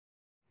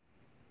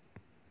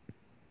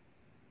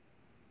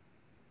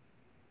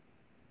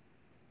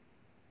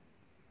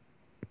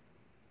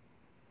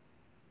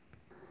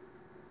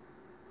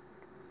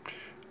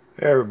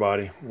Hey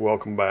everybody,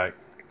 welcome back.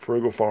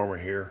 Frugal Farmer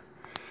here.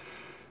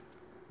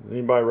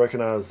 Anybody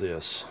recognize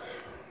this?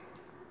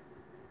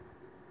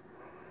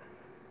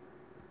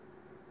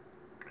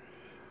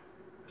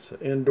 It's an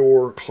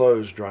indoor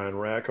clothes drying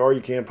rack, or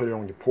you can put it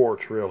on your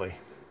porch really.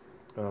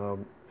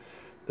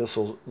 This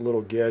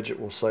little gadget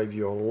will save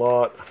you a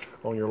lot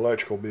on your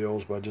electrical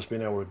bills by just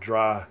being able to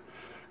dry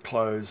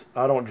clothes.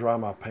 I don't dry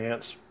my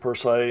pants per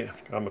se.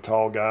 I'm a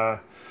tall guy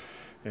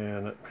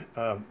and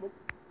I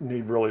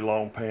need really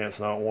long pants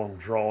and I don't want them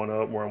drawing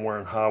up where I'm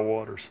wearing high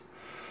waters.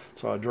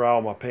 So I dry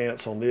all my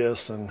pants on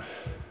this, and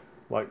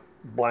like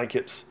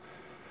blankets,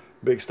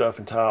 big stuff,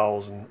 and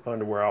towels and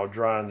underwear I'll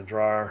dry in the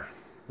dryer.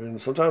 And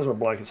sometimes my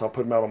blankets I'll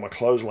put them out on my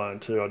clothesline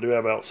too. I do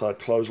have outside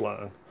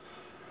clothesline.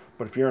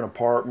 But if you're in an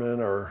apartment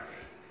or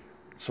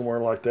somewhere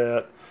like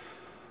that,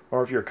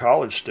 or if you're a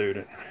college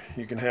student,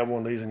 you can have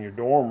one of these in your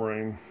dorm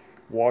room,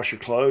 wash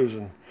your clothes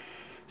and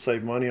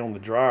save money on the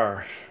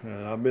dryer.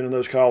 I've been in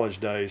those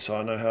college days, so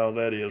I know how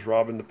that is,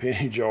 robbing the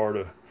penny jar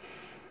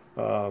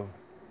to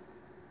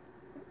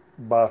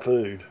buy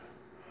food.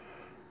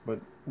 But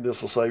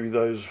this will save you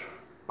those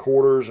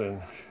quarters,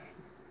 and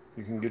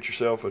you can get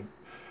yourself a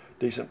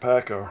decent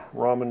pack of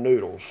ramen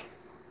noodles.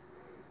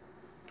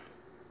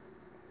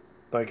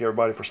 Thank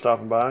everybody for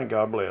stopping by, and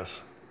God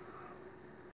bless.